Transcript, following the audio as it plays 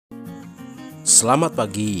Selamat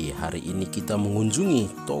pagi, hari ini kita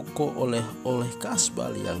mengunjungi toko Oleh Oleh Khas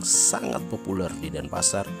Bali yang sangat populer di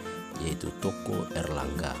Denpasar, yaitu toko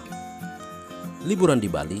Erlangga. Liburan di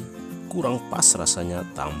Bali kurang pas rasanya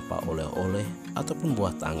tanpa oleh-oleh ataupun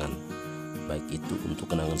buah tangan, baik itu untuk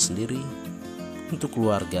kenangan sendiri, untuk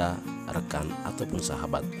keluarga, rekan, ataupun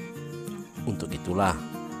sahabat. Untuk itulah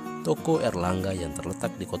toko Erlangga yang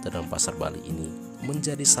terletak di kota Denpasar Bali ini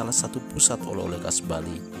menjadi salah satu pusat oleh-oleh khas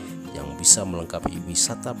Bali yang bisa melengkapi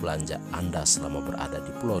wisata belanja Anda selama berada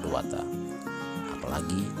di Pulau Dewata.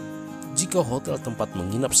 Apalagi jika hotel tempat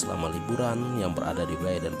menginap selama liburan yang berada di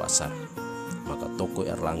wilayah Denpasar, maka toko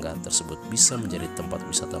Erlangga tersebut bisa menjadi tempat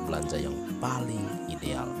wisata belanja yang paling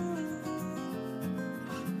ideal.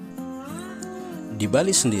 Di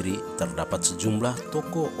Bali sendiri terdapat sejumlah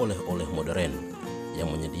toko oleh-oleh modern yang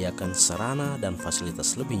menyediakan sarana dan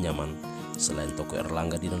fasilitas lebih nyaman. Selain toko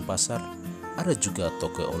Erlangga di Denpasar, ada juga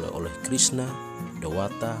toko oleh-oleh Krishna,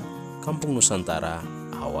 Dewata, Kampung Nusantara,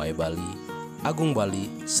 Hawaii Bali, Agung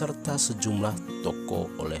Bali, serta sejumlah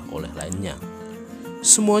toko oleh-oleh lainnya.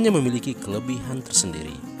 Semuanya memiliki kelebihan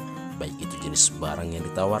tersendiri, baik itu jenis barang yang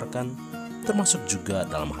ditawarkan, termasuk juga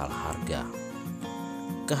dalam hal harga.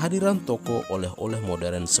 Kehadiran toko oleh-oleh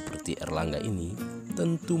modern seperti Erlangga ini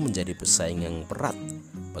tentu menjadi pesaing yang berat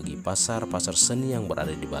bagi pasar-pasar seni yang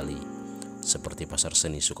berada di Bali, seperti pasar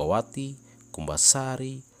seni Sukawati,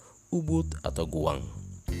 Kumbasari, Ubud, atau Guang.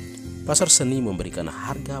 Pasar seni memberikan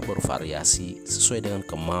harga bervariasi sesuai dengan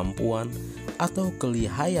kemampuan atau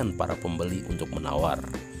kelihayan para pembeli untuk menawar,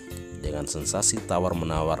 dengan sensasi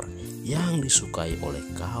tawar-menawar yang disukai oleh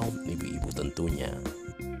kaum ibu-ibu tentunya.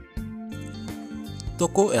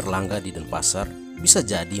 Toko Erlangga di Denpasar bisa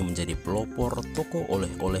jadi menjadi pelopor toko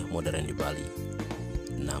oleh-oleh modern di Bali.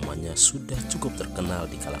 Namanya sudah cukup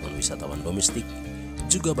terkenal di kalangan wisatawan domestik,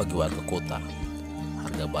 juga bagi warga kota.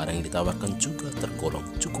 Harga barang yang ditawarkan juga tergolong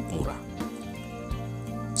cukup murah.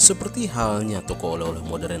 Seperti halnya toko oleh-oleh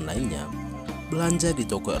modern lainnya, belanja di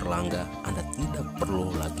toko Erlangga Anda tidak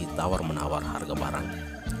perlu lagi tawar-menawar harga barang.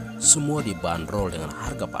 Semua dibanderol dengan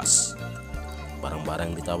harga pas.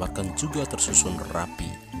 Barang-barang yang ditawarkan juga tersusun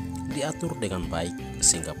rapi, diatur dengan baik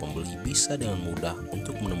sehingga pembeli bisa dengan mudah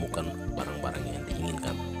untuk menemukan barang-barang yang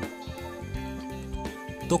diinginkan.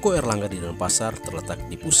 Toko Erlangga di Denpasar terletak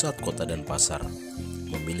di pusat kota Denpasar,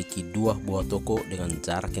 memiliki dua buah toko dengan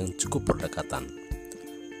jarak yang cukup berdekatan.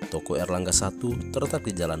 Toko Erlangga 1 terletak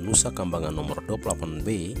di Jalan Nusa Kambangan nomor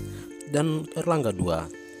 28B dan Erlangga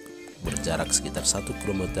 2 berjarak sekitar 1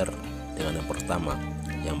 km dengan yang pertama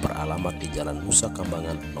yang beralamat di Jalan Nusa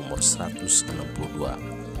Kambangan nomor 162.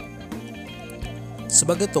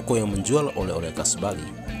 Sebagai toko yang menjual oleh-oleh khas Bali,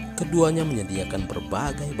 keduanya menyediakan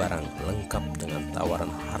berbagai barang lengkap dengan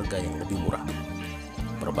tawaran harga yang lebih murah.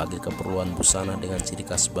 Berbagai keperluan busana dengan ciri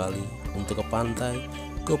khas Bali untuk ke pantai,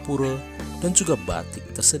 ke pura, dan juga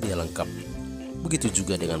batik tersedia lengkap. Begitu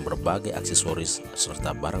juga dengan berbagai aksesoris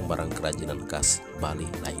serta barang-barang kerajinan khas Bali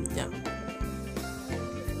lainnya.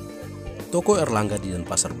 Toko Erlangga di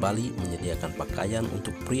Denpasar Bali menyediakan pakaian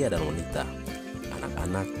untuk pria dan wanita,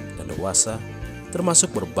 anak-anak dan dewasa,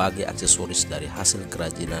 termasuk berbagai aksesoris dari hasil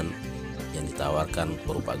kerajinan yang ditawarkan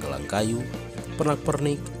berupa gelang kayu,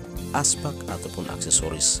 pernak-pernik, aspak, ataupun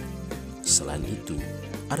aksesoris. Selain itu,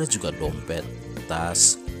 ada juga dompet,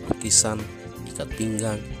 tas, lukisan, ikat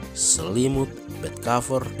pinggang, selimut, bed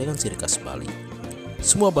cover dengan ciri khas Bali.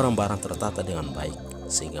 Semua barang-barang tertata dengan baik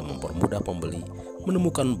sehingga mempermudah pembeli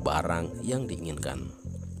menemukan barang yang diinginkan.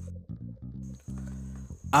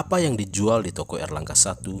 Apa yang dijual di toko Erlangga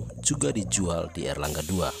 1 juga dijual di Erlangga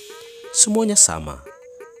 2. Semuanya sama.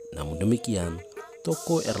 Namun demikian,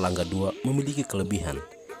 toko Erlangga 2 memiliki kelebihan,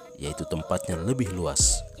 yaitu tempatnya lebih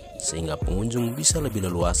luas, sehingga pengunjung bisa lebih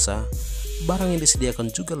leluasa, barang yang disediakan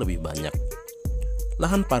juga lebih banyak.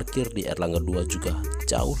 Lahan parkir di Erlangga 2 juga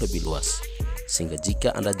jauh lebih luas, sehingga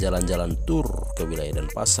jika Anda jalan-jalan tur ke wilayah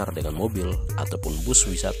Denpasar dengan mobil ataupun bus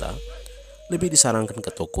wisata, lebih disarankan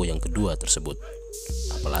ke toko yang kedua tersebut.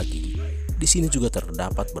 Apalagi di sini juga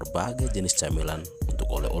terdapat berbagai jenis camilan untuk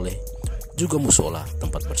oleh-oleh, juga musola,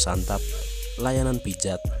 tempat bersantap, layanan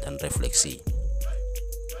pijat, dan refleksi.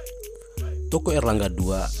 Toko Erlangga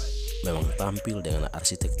 2 memang tampil dengan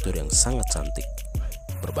arsitektur yang sangat cantik.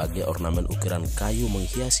 Berbagai ornamen ukiran kayu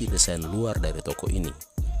menghiasi desain luar dari toko ini.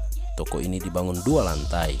 Toko ini dibangun 2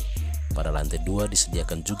 lantai. Pada lantai 2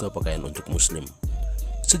 disediakan juga pakaian untuk muslim.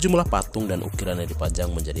 Sejumlah patung dan ukiran yang dipajang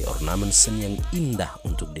menjadi ornamen seni yang indah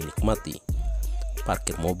untuk dinikmati.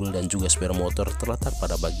 Parkir mobil dan juga spare motor terletak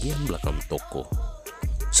pada bagian belakang toko.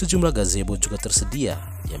 Sejumlah gazebo juga tersedia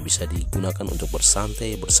yang bisa digunakan untuk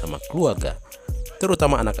bersantai bersama keluarga.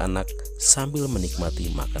 terutama anak-anak sambil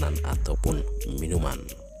menikmati makanan ataupun minuman.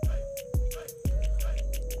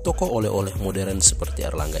 Toko oleh-oleh modern seperti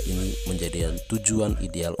Erlangga ini menjadi tujuan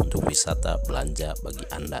ideal untuk wisata belanja bagi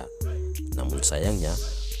Anda. Namun sayangnya,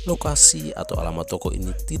 lokasi atau alamat toko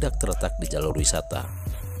ini tidak terletak di jalur wisata,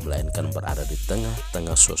 melainkan berada di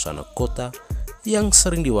tengah-tengah suasana kota yang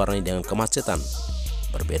sering diwarnai dengan kemacetan.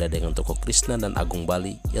 Berbeda dengan toko Krishna dan Agung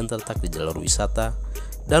Bali yang terletak di jalur wisata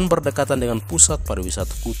dan berdekatan dengan pusat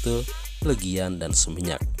pariwisata Kuta, Legian, dan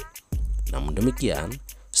Seminyak. Namun demikian,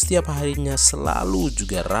 setiap harinya selalu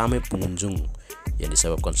juga ramai pengunjung yang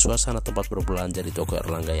disebabkan suasana tempat berbelanja di toko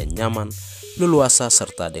Erlangga yang nyaman, leluasa,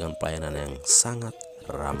 serta dengan pelayanan yang sangat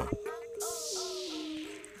ramah.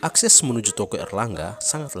 Akses menuju toko Erlangga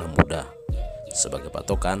sangatlah mudah. Sebagai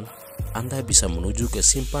patokan, Anda bisa menuju ke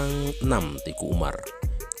simpang 6 Tiku Umar,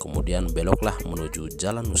 kemudian beloklah menuju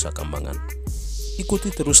Jalan Nusa Kambangan.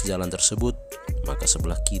 Ikuti terus jalan tersebut, maka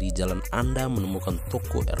sebelah kiri jalan Anda menemukan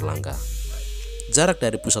toko Erlangga. Jarak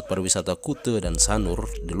dari pusat pariwisata Kuta dan Sanur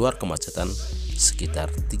di luar kemacetan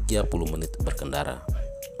sekitar 30 menit berkendara.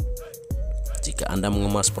 Jika Anda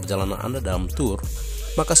mengemas perjalanan Anda dalam tur,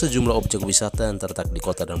 maka sejumlah objek wisata yang terletak di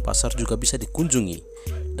kota Denpasar juga bisa dikunjungi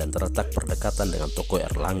dan terletak berdekatan dengan toko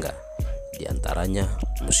Erlangga. Di antaranya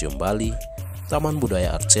Museum Bali, Taman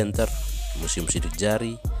Budaya Art Center, Museum Sidik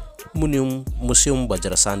Jari, Museum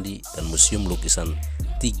Bajra Sandi, dan Museum Lukisan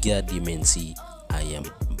 3 Dimensi Ayam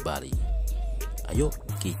Bali. Ayo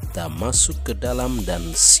kita masuk ke dalam dan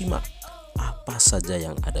simak apa saja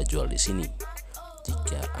yang ada jual di sini.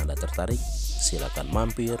 Jika Anda tertarik, silakan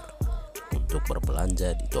mampir untuk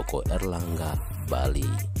berbelanja di toko Erlangga Bali.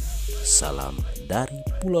 Salam dari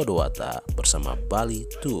Pulau Dewata bersama Bali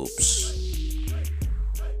Tubes.